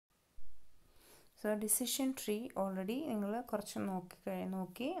So decision tree already നിങ്ങൾ കുറച്ച്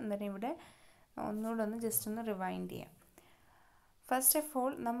നോക്കി എന്നിട്ട് ഇവിടെ ഒന്നുകൂടെ ജസ്റ്റ് ഒന്ന് റിവൈൻഡ് ചെയ്യാം. ഫസ്റ്റ് ഓഫ്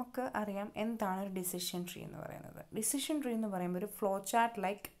ഓൾ നമുക്ക് അറിയാം എന്താണ് ഒരു ഡിസിഷൻ ട്രീ എന്ന് പറയുന്നത്. ഡിസിഷൻ ട്രീ എന്ന് പറയുമ്പോൾ ഒരു flow chart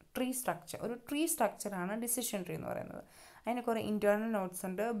like tree structure, ഒരു ട്രീ സ്ട്രക്ചറാണ് ഡിസിഷൻ ട്രീ എന്ന് പറയുന്നത്. അതിന് കുറേ ഇൻറ്റേർണൽ നോട്ട്സ്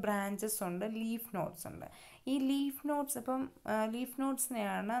ഉണ്ട്, ബ്രാഞ്ചസ് ഉണ്ട്, ലീഫ് നോട്ട്സ് ഉണ്ട്. ഈ ലീഫ് നോട്ട്സ് ലീഫ്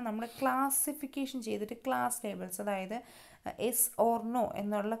നോട്ട്സിനെയാണ് നമ്മൾ ക്ലാസിഫിക്കേഷൻ ചെയ്തിട്ട് ക്ലാസ് ലേബിൾസ്, അതായത് എസ് ഓർ നോ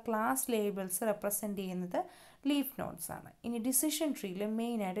എന്നുള്ള ക്ലാസ് ലേബിൾസ് റെപ്രസെൻ്റ് ചെയ്യുന്നത് ലീഫ് നോട്ട്സ് ആണ്. ഇനി ഡിസിഷൻ ട്രീയിൽ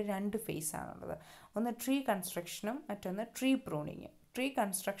മെയിനായിട്ട് 2 ഫേസ് ആണുള്ളത്. ഒന്ന് ട്രീ കൺസ്ട്രക്ഷനും മറ്റൊന്ന് ട്രീ പ്രൂണിങ്ങും. ട്രീ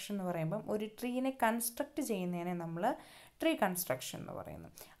കൺസ്ട്രക്ഷൻ എന്ന് പറയുമ്പം ഒരു ട്രീനെ കൺസ്ട്രക്റ്റ് ചെയ്യുന്നതിനെ നമ്മൾ ട്രീ കൺസ്ട്രക്ഷൻ എന്ന് പറയുന്നു.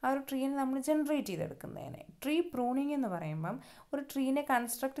 ആ ഒരു ട്രീനെ നമ്മൾ ജനറേറ്റ് ചെയ്തെടുക്കുന്നതിനെ. ട്രീ പ്രൂണിങ് എന്ന് പറയുമ്പം ഒരു ട്രീനെ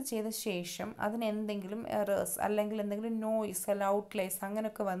കൺസ്ട്രക്റ്റ് ചെയ്ത ശേഷം അതിന് എന്തെങ്കിലും എറേഴ്സ് അല്ലെങ്കിൽ എന്തെങ്കിലും നോയ്സ് അല്ല ഔട്ട്ലൈസ്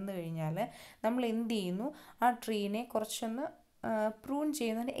അങ്ങനെയൊക്കെ വന്നു കഴിഞ്ഞാൽ നമ്മൾ എന്ത് ചെയ്യുന്നു, ആ ട്രീനെ കുറച്ചൊന്ന് പ്രൂൺ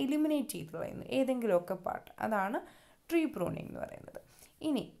ചെയ്യുന്നതിന് എലിമിനേറ്റ് ചെയ്ത് കളയുന്നു ഏതെങ്കിലുമൊക്കെ പാർട്ട്. അതാണ് ട്രീ പ്രൂണിങ് എന്ന് പറയുന്നത്.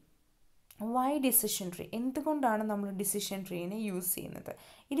 ഇനി വൈ ഡിസിഷൻ ട്രീ, എന്തുകൊണ്ടാണ് നമ്മൾ ഡിസിഷൻ ട്രീനെ യൂസ് ചെയ്യുന്നത്?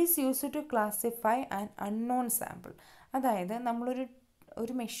 It is used to classify an unknown sample. അതായത്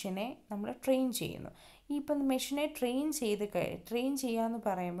ഒരു മെഷീനെ നമ്മൾ ട്രെയിൻ ചെയ്യുന്നു. ഇപ്പം മെഷീനെ ട്രെയിൻ ചെയ്യാമെന്ന്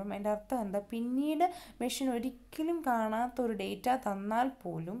പറയുമ്പം അതിൻ്റെ അർത്ഥം എന്താ, പിന്നീട് മെഷീൻ ഒരിക്കലും കാണാത്തൊരു ഡേറ്റ തന്നാൽ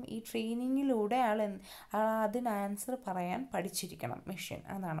പോലും ഈ ട്രെയിനിങ്ങിലൂടെ അതിന് ആൻസർ പറയാൻ പഠിച്ചിരിക്കണം മെഷീൻ.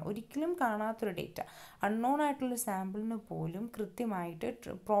 അതാണ് ഒരിക്കലും കാണാത്തൊരു ഡേറ്റ, അൺനോൺ ആയിട്ടുള്ള സാമ്പിളിന് പോലും കൃത്യമായിട്ട്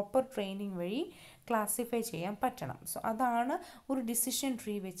പ്രോപ്പർ ട്രെയിനിങ് വഴി ക്ലാസിഫൈ ചെയ്യാൻ പറ്റണം. സോ അതാണ് ഒരു ഡിസിഷൻ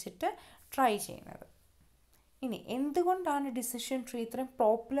ട്രീ വെച്ചിട്ട് ട്രൈ ചെയ്യുന്നത്. ഇനി എന്തുകൊണ്ടാണ് ഡിസിഷൻ ട്രീ ഇത്രയും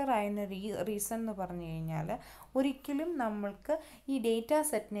പോപ്പുലർ ആയ റീസൺ എന്ന് പറഞ്ഞു കഴിഞ്ഞാൽ, ഒരിക്കലും നമ്മൾക്ക് ഈ ഡേറ്റ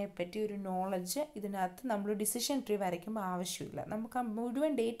സെറ്റിനെ പറ്റി ഒരു നോളജ് ഇതിനകത്ത് നമ്മൾ ഡിസിഷൻ ട്രീ വരയ്ക്കുമ്പോൾ ആവശ്യമില്ല. നമുക്ക് ആ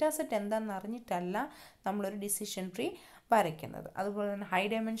മുഴുവൻ ഡേറ്റ സെറ്റ് എന്താണെന്ന് അറിഞ്ഞിട്ടല്ല നമ്മളൊരു ഡിസിഷൻ ട്രീ വരയ്ക്കുന്നത്. അതുപോലെ തന്നെ ഹൈ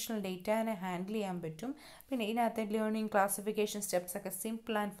ഡയമെൻഷണൽ ഡേറ്റാനെ ഹാൻഡിൽ ചെയ്യാൻ പറ്റും. പിന്നെ ഇതിനകത്ത് ലേണിംഗ് ക്ലാസിഫിക്കേഷൻ സ്റ്റെപ്സ് ഒക്കെ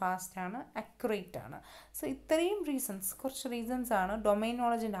സിമ്പിൾ ആൻഡ് ഫാസ്റ്റ് ആണ്, അക്യുറേറ്റ് ആണ്. സോ ഇത്രയും കുറച്ച് റീസൺസ് ആണ്. ഡൊമൈൻ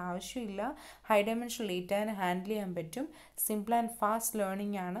നോളജിൻ്റെ ആവശ്യമില്ല, ഹൈ ഡയമെൻഷണൽ ഡേറ്റാനെ ഹാൻഡിൽ ചെയ്യാൻ പറ്റും, സിമ്പിൾ ആൻഡ് ഫാസ്റ്റ്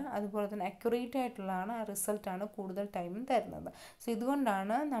ലേണിംഗ് ആണ്, അതുപോലെ തന്നെ അക്യുറേറ്റ് ആയിട്ടുള്ളതാണ്, റിസൾട്ടാണ് കൂടുതൽ ടൈമും തരുന്നത്. സോ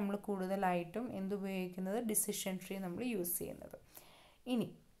ഇതുകൊണ്ടാണ് നമ്മൾ കൂടുതലായിട്ടും എന്തുപയോഗിക്കുന്നത്, ഡിസിഷൻ ട്രീ നമ്മൾ യൂസ് ചെയ്യുന്നത്. ഇനി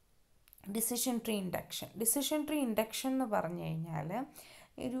ഡിസിഷൻ ട്രീ ഇൻഡക്ഷൻ എന്ന് പറഞ്ഞു കഴിഞ്ഞാൽ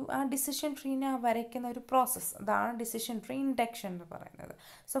ആ ഡിസിഷൻ ട്രീനെ വരയ്ക്കുന്ന ഒരു പ്രോസസ്സ്, അതാണ് ഡിസിഷൻ ട്രീ ഇൻഡക്ഷൻ എന്ന് പറയുന്നത്.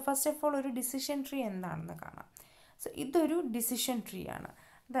 സോ ഫസ്റ്റ് ഓഫ് ഓൾ ഒരു ഡിസിഷൻ ട്രീ എന്താണെന്ന് കാണാം. സോ ഇതൊരു ഡിസിഷൻ ട്രീ ആണ്.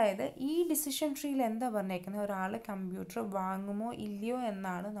 അതായത് ഈ ഡിസിഷൻ ട്രീയിൽ എന്താ പറഞ്ഞേക്കുന്നത്, ഒരാൾ കമ്പ്യൂട്ടർ വാങ്ങുമോ ഇല്ലയോ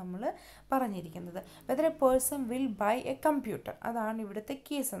എന്നാണ് നമ്മൾ പറഞ്ഞിരിക്കുന്നത്. Whether A person will buy A computer, അതാണ് ഇവിടുത്തെ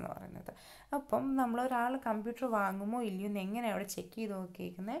കേസ് എന്ന് പറയുന്നത്. അപ്പം നമ്മളൊരാൾ കമ്പ്യൂട്ടർ വാങ്ങുമോ ഇല്ലയോ എന്ന് എങ്ങനെയാണ് അവിടെ ചെക്ക് ചെയ്ത്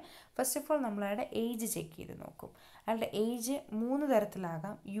നോക്കിയിരിക്കുന്നത്? First of all നമ്മളയാളുടെ age check ചെയ്ത് നോക്കും. അയാളുടെ ഏജ് 3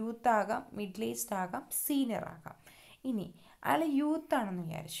 തരത്തിലാകാം. യൂത്ത് ആകാം, മിഡിൽ ഏജ്ഡ് ആകാം, സീനിയർ ആകാം. ഇനി അയാൾ യൂത്ത് ആണെന്ന്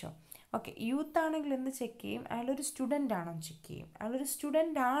വിചാരിച്ചോ. ഓക്കെ, യൂത്ത് ആണെങ്കിൽ എന്ത് ചെക്ക് ചെയ്യും? അയാളൊരു സ്റ്റുഡൻ്റ് ആണോ എന്ന് ചെക്ക് ചെയ്യും. അയാളൊരു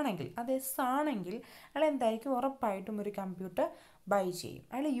സ്റ്റുഡൻ്റ് ആണെങ്കിൽ, അത് എസ് ആണെങ്കിൽ അയാൾ എന്തായിരിക്കും, ഉറപ്പായിട്ടും ഒരു കമ്പ്യൂട്ടർ ബൈ ചെയ്യും.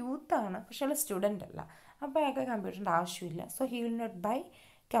 അയാൾ യൂത്ത് ആണ്, പക്ഷെ അയാൾ സ്റ്റുഡൻ്റ് അല്ല, അപ്പോൾ അയാൾക്ക് കമ്പ്യൂട്ടറിൻ്റെ ആവശ്യമില്ല. So he will not by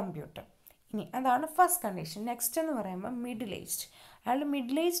computer. ഇനി അതാണ് ഫസ്റ്റ് കണ്ടീഷൻ. നെക്സ്റ്റ് എന്ന് പറയുമ്പോൾ മിഡിൽ ഏജ്ഡ്. അയാൾ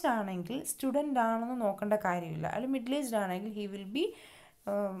മിഡിൽ ഏജ്ഡ് ആണെങ്കിൽ സ്റ്റുഡൻ്റ് ആണെന്ന് നോക്കേണ്ട കാര്യമില്ല. അയാൾ മിഡിൽ ഏജ്ഡ് ആണെങ്കിൽ he will be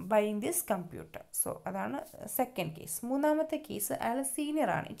buying this computer. So അതാണ് സെക്കൻഡ് കേസ്. മൂന്നാമത്തെ കേസ്, അയാൾ സീനിയർ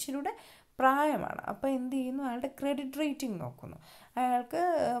ആണ്, ഇച്ചിരൂടെ പ്രായമാണ്. അപ്പോൾ എന്ത് ചെയ്യുന്നു, അയാളുടെ ക്രെഡിറ്റ് റേറ്റിംഗ് നോക്കുന്നു. അയാൾക്ക്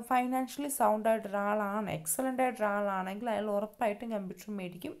ഫൈനാൻഷ്യലി സൗണ്ട് ആയിട്ടൊരാളാണ്, എക്സലൻ്റ് ആയിട്ടൊരാളാണെങ്കിൽ അയാൾ ഉറപ്പായിട്ടും കമ്പ്യൂട്ടർ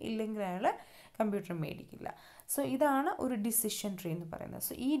മേടിക്കും, ഇല്ലെങ്കിൽ അയാൾ കമ്പ്യൂട്ടർ മേടിക്കില്ല. സോ ഇതാണ് ഒരു ഡിസിഷൻ ട്രീ എന്ന് പറയുന്നത്.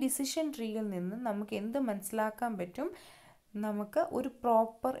 സോ ഈ ഡിസിഷൻ ട്രീയിൽ നിന്ന് നമുക്ക് എന്ത് മനസ്സിലാക്കാൻ പറ്റും, നമുക്ക് ഒരു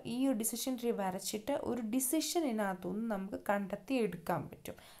പ്രോപ്പർ ഈ ഒരു ഡിസിഷൻ ട്രീ വരച്ചിട്ട് ഒരു ഡിസിഷനകത്തുനിന്ന് നമുക്ക് കണ്ടെത്തി എടുക്കാൻ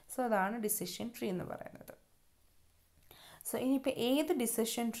പറ്റും. സോ അതാണ് ഡിസിഷൻ ട്രീ എന്ന് പറയുന്നത്. സോ ഇനിയിപ്പോൾ ഏത്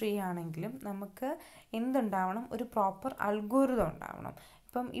ഡിസിഷൻ ട്രീ ആണെങ്കിലും നമുക്ക് എന്തുണ്ടാവണം, ഒരു പ്രോപ്പർ അൽഗോരിതം ഉണ്ടാവണം.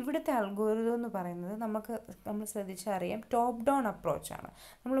 ഇപ്പം ഇവിടുത്തെ അൽഗോരിതം എന്ന് പറയുന്നത് നമ്മൾ ശ്രദ്ധിച്ചറിയാം, ടോപ്പ് ഡൗൺ അപ്രോച്ചാണ്.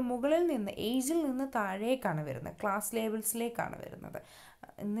 നമ്മൾ മുകളിൽ നിന്ന് ഏജിൽ നിന്ന് താഴേക്കാണ് വരുന്നത്, ക്ലാസ് ലേബിൾസിലേക്കാണ് വരുന്നത്.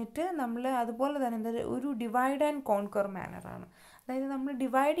 എന്നിട്ട് നമ്മൾ അതുപോലെ തന്നെ ഒരു ഡിവൈഡ് ആൻഡ് കോൺക്വർ മാനറാണ്. അതായത് നമ്മൾ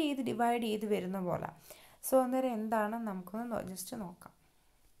ഡിവൈഡ് ചെയ്ത് വരുന്ന പോലെ. സോ അന്നേരം എന്താണ്, നമുക്കൊന്ന് ജസ്റ്റ് നോക്കാം.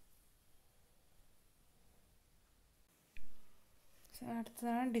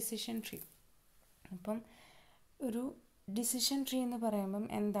 അടുത്തതാണ് ഡിസിഷൻ ട്രീ. അപ്പം ഒരു ഡിസിഷൻ ട്രീ എന്ന് പറയുമ്പം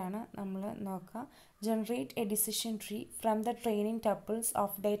എന്താണ് നമ്മൾ നോക്കുക, generate A decision tree from the training tuples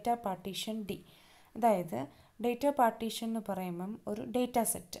of data partition D. അതായത് ഡേറ്റ പാർട്ടീഷൻ എന്ന് പറയുമ്പം ഒരു ഡേറ്റ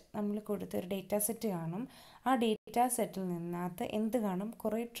സെറ്റ്, നമ്മൾ കൊടുത്തൊരു ഡേറ്റ സെറ്റ് കാണും. ആ ഡേറ്റാ സെറ്റിൽ നിന്നകത്ത് എന്ത് കാണും?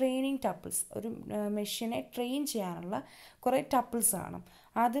 കുറേ ട്രെയിനിങ് ടപ്പിൾസ്, ഒരു മെഷീനെ ട്രെയിൻ ചെയ്യാനുള്ള കുറേ ടപ്പിൾസ് കാണും.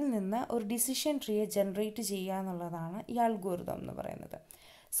 അതിൽ നിന്ന് ഒരു ഡിസിഷൻ ട്രീയെ ജനറേറ്റ് ചെയ്യുക എന്നുള്ളതാണ് ഈ അൽഗോരിതം എന്ന് പറയുന്നത്.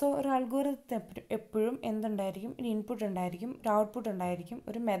 സോ ഒരു അൽഗോരിതം എപ്പോഴും എന്തുണ്ടായിരിക്കും? ഒരു ഇൻപുട്ട് ഉണ്ടായിരിക്കും, ഒരു ഔട്ട്പുട്ട് ഉണ്ടായിരിക്കും,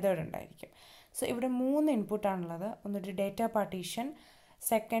 ഒരു മെത്തേഡ് ഉണ്ടായിരിക്കും. സോ ഇവിടെ 3 ഇൻപുട്ടാണുള്ളത്. ഒന്നൊരു data partition,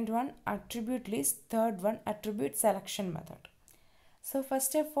 second one attribute list, third one attribute selection method. So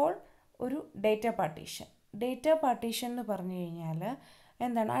first of all ഒരു ഡേറ്റ പാർട്ടീഷൻ എന്ന് പറഞ്ഞു കഴിഞ്ഞാൽ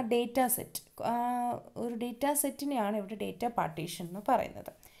എന്താണ്? ആ ഡേറ്റാ സെറ്റ്, ഒരു ഡേറ്റാ സെറ്റിനെയാണ് ഇവിടെ ഡേറ്റ പാർട്ടീഷൻ എന്ന്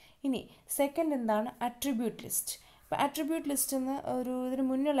പറയുന്നത്. ഇനി സെക്കൻഡ് എന്താണ്? Attribute list. ഇപ്പോൾ അട്രിബ്യൂട്ട് ലിസ്റ്റ് എന്ന് ഇതിന്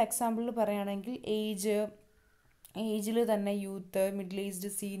മുന്നുള്ള എക്സാമ്പിളിൽ പറയുകയാണെങ്കിൽ ഏജിൽ തന്നെ youth, middle aged,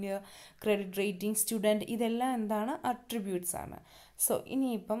 senior, credit rating, student, ഇതെല്ലാം എന്താണ്? അട്രിബ്യൂട്ട്സ് ആണ്. സോ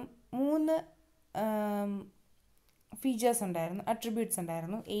ഇനിയിപ്പം 3 ഫീച്ചേഴ്സ് ഉണ്ടായിരുന്നു, അട്രിബ്യൂട്ട്സ്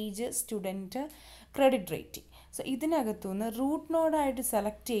ഉണ്ടായിരുന്നു: age, student, credit rating. So ഇതിനകത്തുനിന്ന് റൂട്ട് നോഡായിട്ട്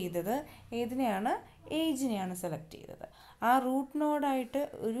സെലക്ട് ചെയ്തത് ഏതിനെയാണ്? ഏജിനെയാണ് സെലക്ട് ചെയ്തത്. ആ റൂട്ട് നോഡായിട്ട്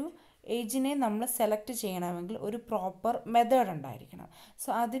ഒരു ഏജിനെ നമ്മൾ സെലക്ട് ചെയ്യണമെങ്കിൽ ഒരു പ്രോപ്പർ മെത്തേഡ് ഉണ്ടായിരിക്കണം. സോ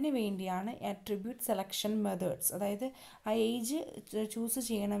അതിന് വേണ്ടിയാണ് അട്രിബ്യൂട്ട് സെലക്ഷൻ മെത്തേഡ്സ്. അതായത് ആ ഏജ് ചൂസ്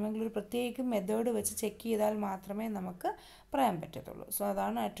ചെയ്യണമെങ്കിൽ ഒരു പ്രത്യേക മെത്തേഡ് വെച്ച് ചെക്ക് ചെയ്താൽ മാത്രമേ നമുക്ക് പറയാൻ പറ്റത്തുള്ളൂ. സോ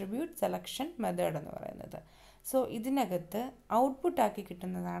അതാണ് അട്രിബ്യൂട്ട് സെലക്ഷൻ മെത്തേഡ് എന്ന് പറയുന്നത്. സോ ഇതിനകത്ത് ഔട്ട്പുട്ടാക്കി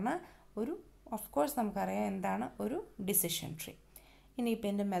കിട്ടുന്നതാണ് ഓഫ് കോഴ്സ് നമുക്കറിയാം എന്താണ്? ഒരു ഡിസിഷൻ ട്രീ. ഇനിയിപ്പോൾ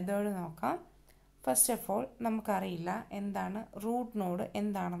എൻ്റെ മെത്തേഡ് നോക്കാം. ഫസ്റ്റ് ഓഫ് ഓൾ നമുക്കറിയില്ല എന്താണ് റൂട്ട് നോഡ്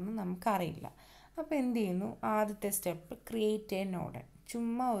എന്താണെന്ന് നമുക്കറിയില്ല. അപ്പോൾ എന്ത് ചെയ്യുന്നു? ആദ്യത്തെ സ്റ്റെപ്പ് ക്രിയേറ്റ് എ നോഡ്.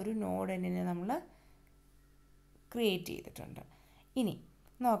 ചുമ്മാ ഒരു നോഡിനെ നമ്മൾ ക്രിയേറ്റ് ചെയ്തിട്ടുണ്ട്. ഇനി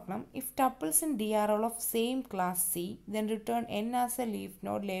നോക്കണം, if tuples in DRL of same class C, then return n as a leaf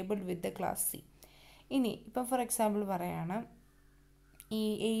node labeled with the class C. ഇനി ഇപ്പം ഫോർ എക്സാമ്പിൾ പറയുകയാണ്, ഈ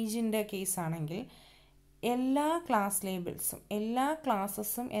ഏജിൻ്റെ കേസാണെങ്കിൽ എല്ലാ ക്ലാസ് ലേബിൾസും എല്ലാ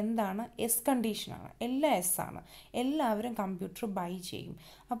ക്ലാസ്സസും എന്താണ്? എസ് കണ്ടീഷനാണ്, എല്ലാം എസ് ആണ്. എല്ലാവരും കമ്പ്യൂട്ടർ ബൈ ചെയ്യും.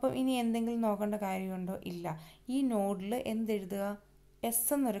 അപ്പം ഇനി എന്തെങ്കിലും നോക്കേണ്ട കാര്യമുണ്ടോ? ഇല്ല. ഈ നോഡിൽ എന്തെഴുതുക? എസ്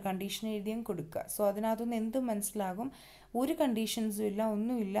എന്നൊരു കണ്ടീഷൻ എഴുതിയും കൊടുക്കുക. സോ അതിനകത്തുനിന്ന് എന്ത് മനസ്സിലാകും? ഒരു കണ്ടീഷൻസും ഇല്ല,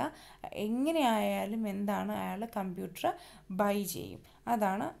 ഒന്നുമില്ല. എങ്ങനെയായാലും എന്താണ്? അയാൾ കമ്പ്യൂട്ടർ ബൈ ചെയ്യും.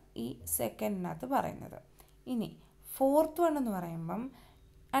 അതാണ് ഈ സെക്കൻഡിനകത്ത് പറയുന്നത്. ഇനി ഫോർത്ത് വൺ എന്ന് പറയുമ്പം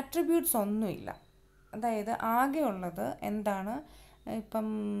അട്രിബ്യൂട്ട്സ് ഒന്നുമില്ല. അതായത് ആകെ ഉള്ളത് എന്താണ്? ഇപ്പം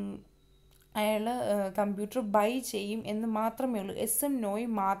അയാൾ കമ്പ്യൂട്ടർ ബൈ ചെയ്യും എന്ന് മാത്രമേ ഉള്ളൂ. എസും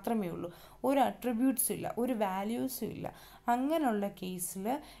നോയും മാത്രമേ ഉള്ളൂ. ഒരു അട്രിബ്യൂട്ട്സും ഇല്ല, ഒരു വാല്യൂസും ഇല്ല. അങ്ങനെയുള്ള കേസിൽ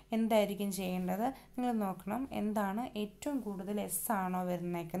എന്തായിരിക്കും ചെയ്യേണ്ടത്? നിങ്ങൾ നോക്കണം, എന്താണ് ഏറ്റവും കൂടുതൽ എസ് ആണോ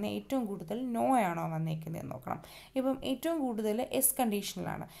വന്നേക്കുന്നത്, ഏറ്റവും കൂടുതൽ നോ ആണോ വന്നേക്കുന്നതെന്ന് നോക്കണം. ഇപ്പം ഏറ്റവും കൂടുതൽ എസ്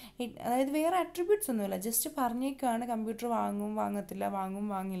കണ്ടീഷനിലാണ്. അതായത് വേറെ അട്രിബ്യൂട്ട്സ് ഒന്നുമില്ല, ജസ്റ്റ് പറഞ്ഞേക്കാണ് കമ്പ്യൂട്ടർ വാങ്ങും വാങ്ങത്തില്ല, വാങ്ങും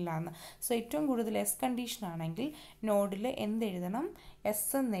വാങ്ങില്ല എന്ന്. സോ ഏറ്റവും കൂടുതൽ എസ് കണ്ടീഷനാണെങ്കിൽ നോഡിൽ എന്തെഴുതണം? എസ്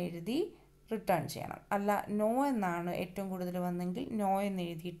എന്നെഴുതി റിട്ടേൺ ചെയ്യണം. അല്ല നോ എന്നാണ് ഏറ്റവും കൂടുതൽ വന്നെങ്കിൽ നോ എന്ന്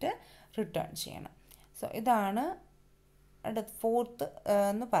എഴുതിയിട്ട് റിട്ടേൺ ചെയ്യണം. സോ ഇതാണ് അടുത്ത ഫോർത്ത്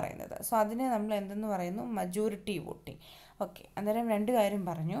എന്ന് പറയുന്നത്. സോ അതിനെ നമ്മൾ എന്തെന്ന് പറയുന്നു? Majority voting. ഓക്കെ, അന്നേരം 2 കാര്യം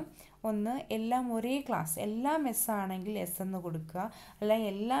പറഞ്ഞു. ഒന്ന്, എല്ലാം ഒരേ ക്ലാസ്, എല്ലാം എസ് ആണെങ്കിൽ എസ് എന്ന് കൊടുക്കുക, അല്ലെങ്കിൽ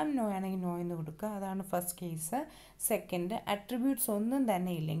എല്ലാം നോ ആണെങ്കിൽ നോ എന്ന് കൊടുക്കുക. അതാണ് ഫസ്റ്റ് കേസ്. സെക്കൻഡ്, അട്രിബ്യൂട്ട്സ് ഒന്നും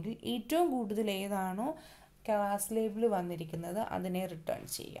തന്നെ ഇല്ലെങ്കിൽ ഏറ്റവും കൂടുതൽ ഏതാണോ ക്ലാസ് ലേബിൾ വന്നിരിക്കുന്നത് അതിനെ റിട്ടേൺ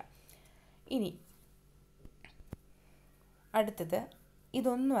ചെയ്യുക. ഇനി അടുത്തത്,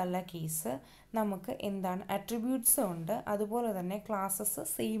 ഇതൊന്നുമല്ല കേസ്, നമുക്ക് എന്താണ്? അട്രിബ്യൂട്ട്സും ഉണ്ട്, അതുപോലെ തന്നെ ക്ലാസ്സസ്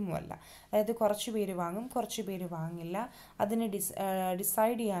സെയിമും അല്ല. അതായത് കുറച്ച് പേര് വാങ്ങും, കുറച്ച് പേര് വാങ്ങില്ല. അതിനെ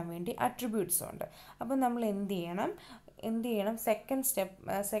ഡിസൈഡ് ചെയ്യാൻ വേണ്ടി അട്രിബ്യൂട്ട്സും ഉണ്ട്. അപ്പം നമ്മൾ എന്ത് ചെയ്യണം? സെക്കൻഡ് സ്റ്റെപ്പ്,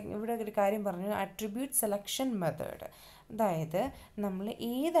 ഇവിടെ ഒരു കാര്യം പറഞ്ഞു, അട്രിബ്യൂട്ട് സെലക്ഷൻ മെത്തേഡ്. അതായത് നമ്മൾ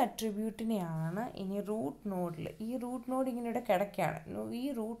ഏത് അട്രിബ്യൂട്ടിനെയാണ് ഇനി റൂട്ട് നോഡിൽ, ഈ റൂട്ട് നോഡ് ഇങ്ങനെ ഇവിടെ കിടക്കുകയാണ്, ഈ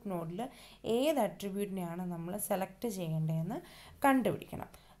റൂട്ട് നോഡിൽ ഏത് അട്രിബ്യൂട്ടിനെയാണ് നമ്മൾ സെലക്ട് ചെയ്യേണ്ടതെന്ന് കണ്ടുപിടിക്കണം.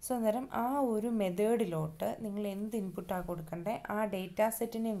 സോ അന്നേരം ആ ഒരു മെത്തേഡിലോട്ട് നിങ്ങൾ എന്ത് ഇൻപുട്ടാണ് കൊടുക്കേണ്ടത്? ആ ഡേറ്റാ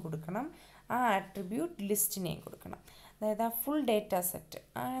സെറ്റിനെയും കൊടുക്കണം, ആ അട്രിബ്യൂട്ട് ലിസ്റ്റിനെയും കൊടുക്കണം. അതായത് ആ ഫുൾ ഡേറ്റാ സെറ്റ്,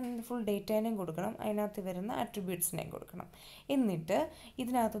 ആ ഫുൾ ഡേറ്റേനെയും കൊടുക്കണം, അതിനകത്ത് വരുന്ന അട്രിബ്യൂട്ട്സിനെയും കൊടുക്കണം. എന്നിട്ട്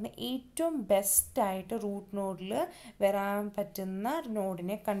ഇതിനകത്തുനിന്ന് ഏറ്റവും ബെസ്റ്റായിട്ട് റൂട്ട് നോഡിൽ വരാൻ പറ്റുന്ന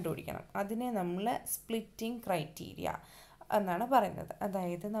നോഡിനെ കണ്ടുപിടിക്കണം. അതിനെ നമ്മൾ സ്പ്ലിറ്റിംഗ് ക്രൈറ്റീരിയ എന്നാണ് പറയുന്നത്.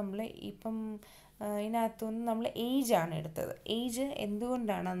 അതായത് നമ്മൾ ഇപ്പം ഇതിനകത്തുനിന്ന് നമ്മൾ ഏജാണ് എടുത്തത്. ഏജ്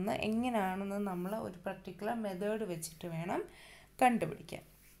എന്തുകൊണ്ടാണെന്ന് എങ്ങനെയാണെന്ന് നമ്മൾ ഒരു പർട്ടിക്കുലർ മെത്തേഡ് വെച്ചിട്ട് വേണം കണ്ടുപിടിക്കാൻ.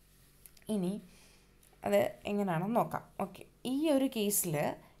 ഇനി അത് എങ്ങനെയാണെന്ന് നോക്കാം. ഓക്കെ, ഈ ഒരു കേസിൽ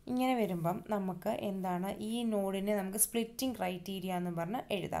ഇങ്ങനെ വരുമ്പം നമുക്ക് എന്താണ്? ഈ നോഡിനെ നമുക്ക് സ്പ്ലിറ്റിംഗ് ക്രൈറ്റീരിയ എന്ന് പറഞ്ഞ്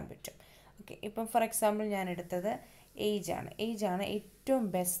എഴുതാൻ പറ്റും. ഓക്കെ, ഇപ്പം ഫോർ എക്സാമ്പിൾ ഞാൻ എടുത്തത് ഏജ് ആണ് ഏറ്റവും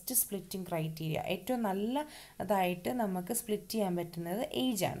ബെസ്റ്റ് സ്പ്ലിറ്റിംഗ് ക്രൈറ്റീരിയ. ഏറ്റവും നല്ല അതായിട്ട് നമുക്ക് സ്പ്ലിറ്റ് ചെയ്യാൻ പറ്റുന്നത്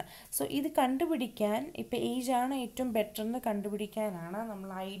ഏജ് ആണ്. സോ ഇത് കണ്ടുപിടിക്കാൻ ഇപ്പോൾ ഏജ് ആണ് ഏറ്റവും ബെറ്റർ എന്ന് കണ്ടുപിടിക്കാനാണ്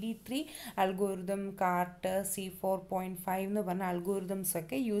നമ്മൾ ID3 അൽഗോരിതം, കാർട്ട്, C4.5 എന്ന് പറഞ്ഞ അൽഗോരിതംസ്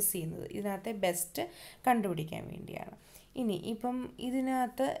ഒക്കെ യൂസ് ചെയ്യുന്നത്. ഇതിനകത്തെ ബെസ്റ്റ് കണ്ടുപിടിക്കാൻ വേണ്ടിയാണ്. ഇപ്പം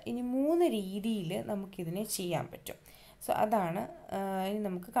ഇതിനകത്ത് 3 രീതിയിൽ നമുക്കിതിനെ ചെയ്യാൻ പറ്റും. സോ അതാണ് ഇനി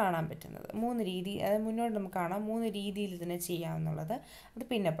നമുക്ക് കാണാൻ പറ്റുന്നത് 3 രീതി. അത് മുന്നോട്ട് നമുക്ക് കാണാം 3 രീതിയിൽ ഇതിനെ ചെയ്യാമെന്നുള്ളത്. അത്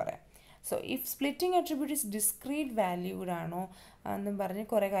പിന്നെ പറയാം. So if splitting attribute is discrete valued ആണോ എന്നും പറഞ്ഞ്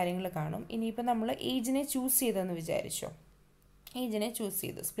കുറേ കാര്യങ്ങൾ കാണും. ഇനിയിപ്പോൾ നമ്മൾ ഏജിനെ ചൂസ് ചെയ്തെന്ന് വിചാരിച്ചോ, ഏജിനെ ചൂസ്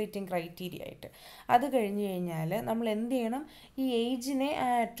ചെയ്തു സ്പ്ലിറ്റിംഗ് ക്രൈറ്റീരിയ ആയിട്ട്. അത് കഴിഞ്ഞ് കഴിഞ്ഞാൽ നമ്മൾ എന്ത് ചെയ്യണം, ഈ ഏജിനെ ആ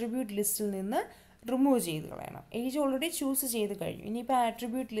അട്രിബ്യൂട്ട് ലിസ്റ്റിൽ നിന്ന് റിമൂവ് ചെയ്ത് കളയണം. ഏജ് ഓൾറെഡി ചൂസ് ചെയ്ത് കഴിഞ്ഞു. ഇനിയിപ്പോൾ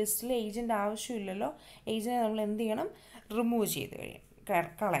ആട്രിബ്യൂട്ട് ലിസ്റ്റിൽ ഏജിൻ്റെ ആവശ്യമില്ലല്ലോ. ഏജിനെ നമ്മൾ എന്ത് ചെയ്യണം, റിമൂവ് ചെയ്ത്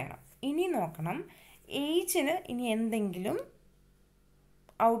കളയണം. ഇനി നോക്കണം ഏജിന് ഇനി എന്തെങ്കിലും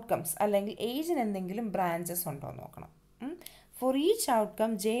ഔട്ട്കംസ് അല്ലെങ്കിൽ ഏജിന് എന്തെങ്കിലും ബ്രാഞ്ചസ് ഉണ്ടോ എന്ന് നോക്കണം. For each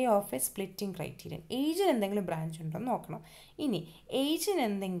outcome J of A splitting criterion, ഏജിന് എന്തെങ്കിലും ബ്രാഞ്ച് ഉണ്ടോ എന്ന് നോക്കണം. ഇനി ഏജിന്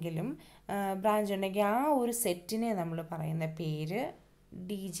എന്തെങ്കിലും ബ്രാഞ്ച് ഉണ്ടെങ്കിൽ ആ ഒരു സെറ്റിനെ നമ്മൾ പറയുന്ന പേര്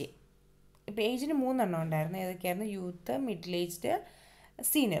DJ. ഇപ്പോൾ ഏജിന് 3 എണ്ണം ഉണ്ടായിരുന്നു. ഏതൊക്കെയായിരുന്നു? Youth, middle aged,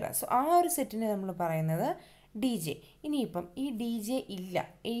 senior. So ആ ഒരു സെറ്റിനെ നമ്മൾ പറയുന്നത് DJ. ഇനിയിപ്പം ഈ DJ ഇല്ല,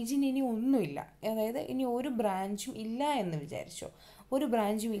 ഏജിന് ഇനി ഒന്നുമില്ല, അതായത് ഇനി ഒരു ബ്രാഞ്ചും ഇല്ല എന്ന് വിചാരിച്ചോ. ഒരു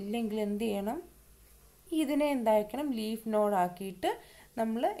ബ്രാഞ്ചും ഇല്ലെങ്കിൽ എന്ത് ചെയ്യണം, ഇതിനെ എന്താക്കണം, ലീഫ് നോഡ് ആക്കിയിട്ട്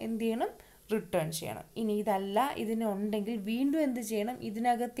നമ്മൾ എന്ത് ചെയ്യണം, റിട്ടേൺ ചെയ്യണം. ഇനി ഇതല്ല, ഇതിനുണ്ടെങ്കിൽ വീണ്ടും എന്ത് ചെയ്യണം,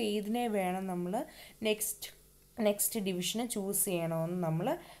 ഇതിനകത്ത് ഏതിനെ വേണം നമ്മൾ നെക്സ്റ്റ് ഡിവിഷന് ചൂസ് ചെയ്യണമെന്ന് നമ്മൾ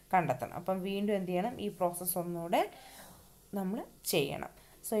കണ്ടെത്തണം. അപ്പം വീണ്ടും എന്ത് ചെയ്യണം, ഈ പ്രോസസ്സ് ഒന്നുകൂടെ നമ്മൾ ചെയ്യണം.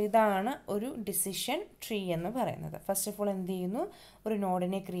 സോ ഇതാണ് ഒരു ഡിസിഷൻ ട്രീ എന്ന് പറയുന്നത്. ഫസ്റ്റ് ഓഫ് ഓൾ എന്ത് ചെയ്യുന്നു, ഒരു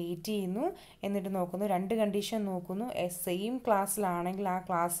നോഡിനെ ക്രിയേറ്റ് ചെയ്യുന്നു, എന്നിട്ട് നോക്കുന്നു 2 കണ്ടീഷൻ നോക്കുന്നു. സെയിം ക്ലാസ്സിലാണെങ്കിൽ ആ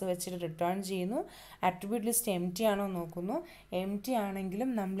ക്ലാസ് വെച്ചിട്ട് റിട്ടേൺ ചെയ്യുന്നു. അട്രിബ്യൂട്ട് ലിസ്റ്റ് എംറ്റി ആണോ നോക്കുന്നു. എംറ്റി ആണെങ്കിലും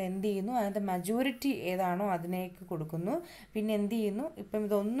നമ്മൾ എന്ത് ചെയ്യുന്നു, അതിൻ്റെ മജോറിറ്റി ഏതാണോ അതിനേക്ക് കൊടുക്കുന്നു. പിന്നെ എന്ത് ചെയ്യുന്നു, ഇപ്പം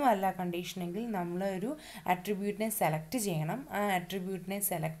ഇതൊന്നും അല്ല കണ്ടീഷനെങ്കിൽ നമ്മൾ ഒരു അട്രിബ്യൂട്ടിനെ സെലക്ട് ചെയ്യണം. ആ അട്രിബ്യൂട്ടിനെ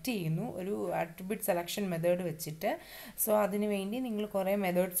സെലക്ട് ചെയ്യുന്നു ഒരു അട്രിബ്യൂട്ട് സെലക്ഷൻ മെത്തേഡ് വെച്ചിട്ട്. സോ അതിന് വേണ്ടി നിങ്ങൾ കുറേ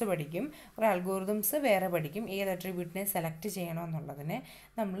മെത്തേഡ്സ് പഠിക്കും, കുറേ അൽഗോരിതംസ് വേറെ പഠിക്കും. ഏത് അട്രിബ്യൂട്ടിനെ സെലക്ട് ചെയ്യണമെന്നുള്ളതിനെ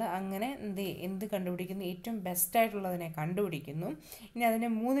നമ്മൾ അങ്ങനെ എന്ത് കണ്ടുപിടിക്കുന്നു, ഏറ്റവും ബെസ്റ്റായിട്ടുള്ളതിനെ കണ്ടുപിടിക്കുന്നു. ഇനി അതിനെ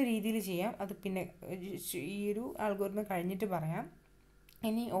 3 രീതിയിൽ ചെയ്യാം. അത് പിന്നെ ഈ ഒരു അൽഗോരിതം കഴിഞ്ഞിട്ട് പറയാം.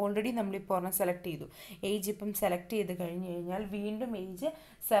 ഇനി ഓൾറെഡി നമ്മളിപ്പോൾ ഒരെണ്ണം സെലക്ട് ചെയ്തു, ഏജ് ഇപ്പം സെലക്ട് ചെയ്ത് കഴിഞ്ഞ് കഴിഞ്ഞാൽ വീണ്ടും ഏജ്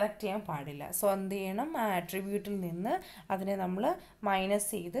സെലക്ട് ചെയ്യാൻ പാടില്ല. സോ എന്ത് ചെയ്യണം, ആ ആട്രിബ്യൂട്ടിൽ നിന്ന് അതിനെ നമ്മൾ മൈനസ്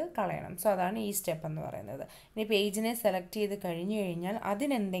ചെയ്ത് കളയണം. സോ അതാണ് ഈ സ്റ്റെപ്പ് എന്ന് പറയുന്നത്. ഇനിയിപ്പോൾ ഏജിനെ സെലക്ട് ചെയ്ത് കഴിഞ്ഞ് കഴിഞ്ഞാൽ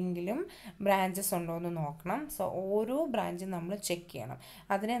അതിനെന്തെങ്കിലും ബ്രാഞ്ചസ് ഉണ്ടോ എന്ന് നോക്കണം. സോ ഓരോ ബ്രാഞ്ചും നമ്മൾ ചെക്ക് ചെയ്യണം.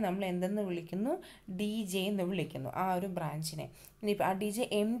 അതിനെ നമ്മൾ എന്തെന്ന് വിളിക്കുന്നു, DJ എന്ന് വിളിക്കുന്നു ആ ഒരു ബ്രാഞ്ചിനെ. ഇനിയിപ്പോൾ ആ DJ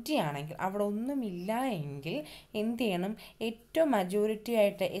എംറ്റി ആണെങ്കിൽ, അവിടെ ഒന്നുമില്ല എങ്കിൽ എന്ത് ചെയ്യണം, ഏറ്റവും മജോറിറ്റി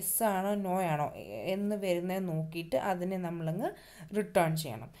ആയിട്ട് എസ് ആണോ നോ ആണോ എന്ന് വരുന്നത് നോക്കിയിട്ട് അതിനെ നമ്മളങ്ങ് റിട്ടേൺ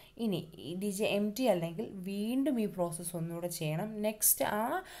ചെയ്യണം. ഇനി DJ എംറ്റി അല്ലെങ്കിൽ വീണ്ടും ഈ പ്രോസസ്സ് ഒന്നുകൂടെ ചെയ്യണം. നെക്സ്റ്റ്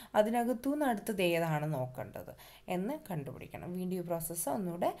അതിനകത്തുനിന്ന് അടുത്തത് ഏതാണ് നോക്കേണ്ടത് എന്ന് കണ്ടുപിടിക്കണം. വീണ്ടും ഈ പ്രോസസ്സ്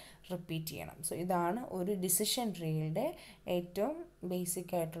ഒന്നുകൂടെ റിപ്പീറ്റ് ചെയ്യണം. സോ ഇതാണ് ഒരു ഡിസിഷൻ ട്രീയുടെ ഏറ്റവും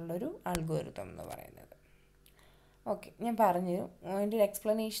ബേസിക് ആയിട്ടുള്ളൊരു അൽഗോരിതം എന്ന് പറയുന്നത്. ഓക്കെ, ഞാൻ പറഞ്ഞു അതിൻ്റെ ഒരു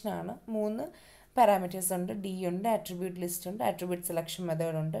എക്സ്പ്ലനേഷനാണ്. 3 പാരാമീറ്റേഴ്സ് ഉണ്ട്. D ഉണ്ട്, അട്രിബ്യൂട്ട് ലിസ്റ്റ് ഉണ്ട്, അട്രിബ്യൂട്ട് സെലക്ഷൻ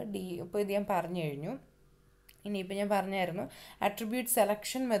മെത്തേഡ് ഉണ്ട്. ഇപ്പോൾ ഇത് ഞാൻ പറഞ്ഞു കഴിഞ്ഞു. ഇനിയിപ്പോൾ ഞാൻ പറഞ്ഞായിരുന്നു അട്രിബ്യൂട്ട്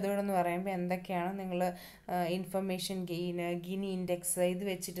സെലക്ഷൻ മെത്തേഡ് എന്ന് പറയുമ്പോൾ എന്തൊക്കെയാണ്, നിങ്ങൾ ഇൻഫർമേഷൻ ഗിനി ഇൻഡെക്സ് ഇത്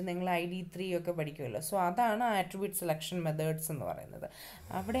വെച്ചിട്ട് നിങ്ങൾ ID3 ഒക്കെ പഠിക്കുമല്ലോ. സോ അതാണ് അട്രിബ്യൂട്ട് സെലക്ഷൻ മെത്തേഡ്സ് എന്ന് പറയുന്നത്.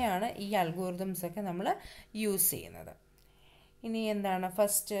 അവിടെയാണ് ഈ അൽഗോരിതംസ് ഒക്കെ നമ്മൾ യൂസ് ചെയ്യുന്നത്. ഇനി എന്താണ്,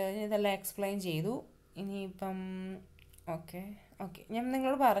 ഫസ്റ്റ് ഇതെല്ലാം എക്സ്പ്ലെയിൻ ചെയ്തു. ഇനിയിപ്പം ഓക്കെ ഞാൻ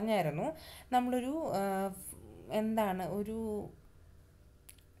നിങ്ങളോട് പറഞ്ഞായിരുന്നു നമ്മളൊരു ഒരു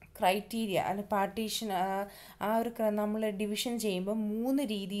ക്രൈറ്റീരിയ അല്ല പാർട്ടീഷൻ നമ്മൾ ഡിവിഷൻ ചെയ്യുമ്പോൾ 3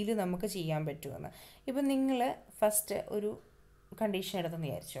 രീതിയിൽ നമുക്ക് ചെയ്യാൻ പറ്റുമെന്ന്. ഇപ്പം നിങ്ങൾ ഫസ്റ്റ് ഒരു കണ്ടീഷൻ എടുത്തെന്ന്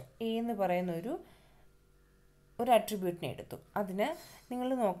വിചാരിച്ചോ. A എന്ന് പറയുന്ന ഒരു അട്രിബ്യൂട്ടിനെ എടുത്തു. അതിന് നിങ്ങൾ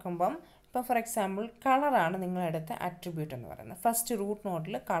നോക്കുമ്പം ഇപ്പോൾ ഫോർ എക്സാമ്പിൾ കളറാണ് നിങ്ങളെടുത്ത അട്രിബ്യൂട്ട് എന്ന് പറയുന്നത്. ഫസ്റ്റ് റൂട്ട്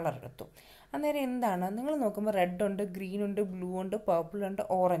നോഡിൽ കളർ എടുത്തു. അന്നേരം എന്താണ്, നിങ്ങൾ നോക്കുമ്പോൾ റെഡ് ഉണ്ട്, ഗ്രീൻ ഉണ്ട്, ബ്ലൂ ഉണ്ട്, പർപ്പിൾ ഉണ്ട്,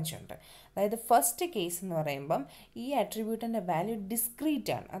 ഓറഞ്ച് ഉണ്ട്. അതായത് ഫസ്റ്റ് കേസ് എന്ന് പറയുമ്പം ഈ അട്രിബ്യൂട്ടിൻ്റെ വാല്യൂ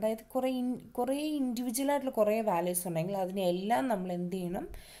ഡിസ്ക്രീറ്റ് ആണ്. അതായത് കുറേ ഇൻഡിവിജ്വലായിട്ടുള്ള കുറേ വാല്യൂസ് ഉണ്ടെങ്കിൽ അതിനെല്ലാം നമ്മൾ എന്ത് ചെയ്യണം,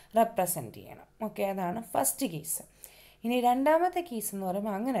 റെപ്രസെൻറ്റ് ചെയ്യണം. ഓക്കെ, അതാണ് ഫസ്റ്റ് കേസ്. ഇനി രണ്ടാമത്തെ കേസ് എന്ന്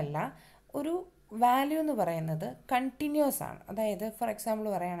പറയുമ്പോൾ അങ്ങനെയല്ല, ഒരു വാല്യൂ എന്ന് പറയുന്നത് കണ്ടിന്യൂസ് ആണ്. അതായത് ഫോർ എക്സാമ്പിൾ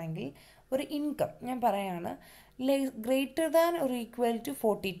പറയുകയാണെങ്കിൽ ഒരു ഇൻകം ഞാൻ പറയുകയാണ്, greater than or equal to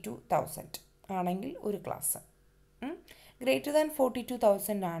 42,000 ആണെങ്കിൽ ഒരു ക്ലാസ്, ഗ്രേറ്റർ ദാൻ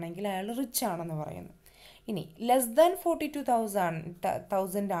 42,000 ആണെങ്കിൽ അയാൾ റിച്ച് ആണെന്ന് പറയുന്നു. ഇനി ലെസ് ദാൻ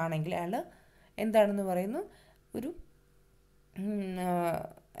 42,000 ആണെങ്കിൽ അയാൾ എന്താണെന്ന് പറയുന്നു, ഒരു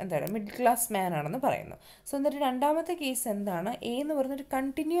എന്താണ് മിഡിൽ ക്ലാസ് മാൻ ആണെന്ന് പറയുന്നു. സോ എന്നിട്ട് രണ്ടാമത്തെ കേസ് എന്താണ്, എ എന്ന് പറയുന്നൊരു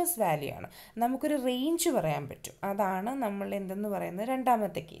കണ്ടിന്യൂസ് വാല്യൂ ആണ്, നമുക്കൊരു റേഞ്ച് പറയാൻ പറ്റും. അതാണ് നമ്മൾ എന്തെന്ന് പറയുന്നത്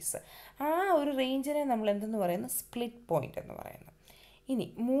രണ്ടാമത്തെ കേസ്. ആ ഒരു റേഞ്ചിനെ നമ്മൾ എന്തെന്ന് പറയുന്നു, സ്പ്ലിറ്റ് പോയിൻ്റ് എന്ന് പറയുന്നു. ഇനി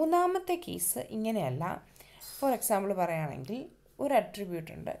മൂന്നാമത്തെ കേസ് ഇങ്ങനെയല്ല. ഫോർ എക്സാമ്പിൾ പറയുകയാണെങ്കിൽ ഒരു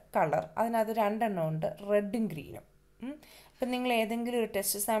അട്രിബ്യൂട്ട് ഉണ്ട് കളർ, അതിനകത്ത് രണ്ടെണ്ണം ഉണ്ട്, റെഡും ഗ്രീനും. ഇപ്പം നിങ്ങൾ ഏതെങ്കിലും ഒരു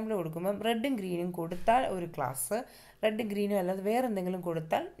ടെസ്റ്റ് സാമ്പിൾ കൊടുക്കുമ്പം റെഡും ഗ്രീനും കൊടുത്താൽ ഒരു ക്ലാസ്, റെഡും ഗ്രീനും അല്ലാതെ വേറെ എന്തെങ്കിലും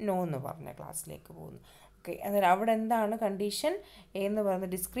കൊടുത്താൽ നോ എന്ന് പറഞ്ഞ ക്ലാസ്സിലേക്ക് പോകുന്നു. ഓക്കെ, അന്നേരം അവിടെ എന്താണ് കണ്ടീഷൻ, എന്ന്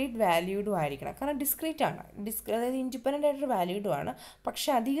പറയുന്നത് ഡിസ്ക്രീറ്റ് വാല്യൂഡും ആയിരിക്കണം. കാരണം ഡിസ്ക്രീറ്റ് ആണ്, അതായത് ഇൻഡിപെൻഡൻ്റ് ആയിട്ടൊരു വാല്യൂഡും ആണ്, പക്ഷേ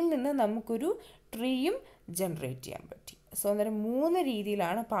അതിൽ നിന്ന് നമുക്കൊരു ട്രീയും ജനറേറ്റ് ചെയ്യാൻ പറ്റി. സോ അന്നേരം 3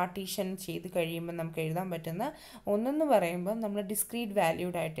 രീതിയിലാണ് പാർട്ടീഷൻ ചെയ്ത് കഴിയുമ്പോൾ നമുക്ക് എഴുതാൻ പറ്റുന്ന. ഒന്നെന്ന് പറയുമ്പോൾ നമ്മൾ ഡിസ്ക്രീറ്റ്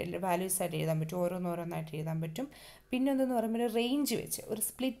വാല്യൂസായിട്ട് എഴുതാൻ പറ്റും, ഓരോന്നോരോന്നായിട്ട് എഴുതാൻ പറ്റും. പിന്നെ എന്തെന്ന് പറയുമ്പോൾ ഒരു റേഞ്ച് വെച്ച്, ഒരു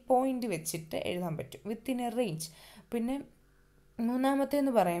സ്പ്ലിറ്റ് പോയിൻ്റ് വെച്ചിട്ട് എഴുതാൻ പറ്റും വിത്തിൻ എ റേഞ്ച്. പിന്നെ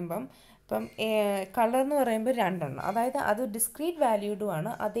മൂന്നാമത്തേന്ന് പറയുമ്പം ഇപ്പം കളർ എന്ന് പറയുമ്പോൾ രണ്ടെണ്ണം, അതായത് അത് ഡിസ്ക്രീറ്റ് വാല്യൂഡും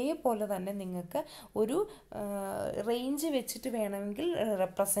ആണ്, അതേപോലെ തന്നെ നിങ്ങൾക്ക് ഒരു റേഞ്ച് വെച്ചിട്ട് വേണമെങ്കിൽ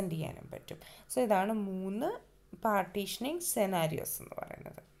റെപ്രസെൻറ്റ് ചെയ്യാനും പറ്റും. സോ ഇതാണ് 3 പാർട്ടീഷനിങ് സെനാരിയോസ് എന്ന്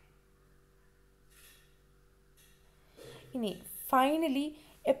പറയുന്നത്. ഇനി ഫൈനലി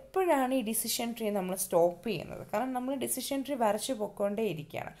എപ്പോഴാണ് ഈ ഡിസിഷൻ ട്രീ നമ്മൾ സ്റ്റോപ്പ് ചെയ്യുന്നത്? കാരണം നമ്മൾ ഡിസിഷൻ ട്രീ വരച്ച് പൊയ്ക്കൊണ്ടേ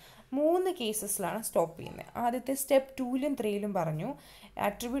ഇരിക്കുകയാണ്. 3 കേസസിലാണ് സ്റ്റോപ്പ് ചെയ്യുന്നത്. ആദ്യത്തെ സ്റ്റെപ്പ് 2ലും 3ലും പറഞ്ഞു,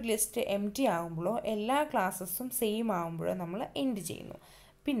 അട്രിബ്യൂട്ട് ലിസ്റ്റ് എം ടി ആകുമ്പോഴോ എല്ലാ ക്ലാസ്സസും സെയിം ആകുമ്പോഴോ നമ്മൾ എൻഡ് ചെയ്യുന്നു.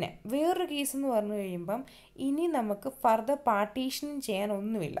 പിന്നെ വേറൊരു കേസ് എന്ന് പറഞ്ഞു കഴിയുമ്പം ഇനി നമുക്ക് ഫർദർ പാർട്ടീഷനിങ് ചെയ്യാൻ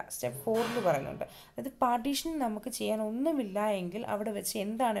ഒന്നുമില്ല. സ്റ്റെപ്പ് 4ൽ പറയുന്നുണ്ട്, അതായത് പാർട്ടീഷനിങ് നമുക്ക് ചെയ്യാൻ ഒന്നുമില്ല എങ്കിൽ അവിടെ വെച്ച്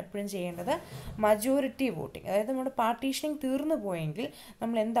എന്താണ് എപ്പോഴും ചെയ്യേണ്ടത്, മജോറിറ്റി വോട്ടിംഗ്. അതായത് നമ്മുടെ പാർട്ടീഷനിങ് തീർന്നു പോയെങ്കിൽ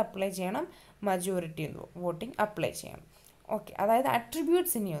നമ്മൾ എന്ത് അപ്ലൈ ചെയ്യണം, മജോറിറ്റി വോട്ടിംഗ് അപ്ലൈ ചെയ്യണം. ഓക്കെ, അതായത്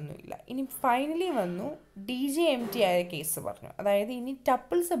അട്രിബ്യൂട്ട്സ് ഇനിയൊന്നുമില്ല. ഇനി ഫൈനലി വന്നു DJMT ആയ കേസ് പറഞ്ഞു, അതായത് ഇനി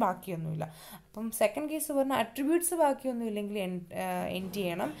ടപ്പിൾസ് ബാക്കിയൊന്നുമില്ല. അപ്പം സെക്കൻഡ് കേസ് പറഞ്ഞു അട്രിബ്യൂട്ട്സ് ബാക്കിയൊന്നുമില്ലെങ്കിൽ എൻഡ്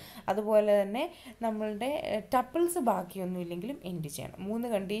ചെയ്യണം, അതുപോലെ തന്നെ നമ്മളുടെ ടപ്പിൾസ് ബാക്കിയൊന്നുമില്ലെങ്കിലും എൻഡ് ചെയ്യണം.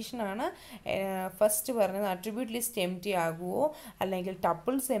 3 കണ്ടീഷനാണ്. ഫസ്റ്റ് പറഞ്ഞത് അട്രിബ്യൂട്ട് ലിസ്റ്റ് എം ടി ആകുമോ, അല്ലെങ്കിൽ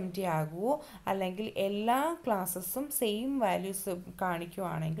ടപ്പിൾസ് എം ടി ആകുമോ, അല്ലെങ്കിൽ എല്ലാ ക്ലാസ്സസും സെയിം വാല്യൂസ്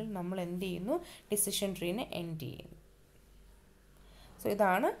കാണിക്കുവാണെങ്കിൽ നമ്മൾ എന്ത് ചെയ്യുന്നു, ഡിസിഷൻ ട്രീനെ എൻഡ് ചെയ്യുന്നു. സോ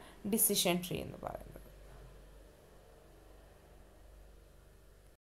ഇതാണ് ഡിസിഷൻ ട്രീ എന്ന് പറയുന്നത്.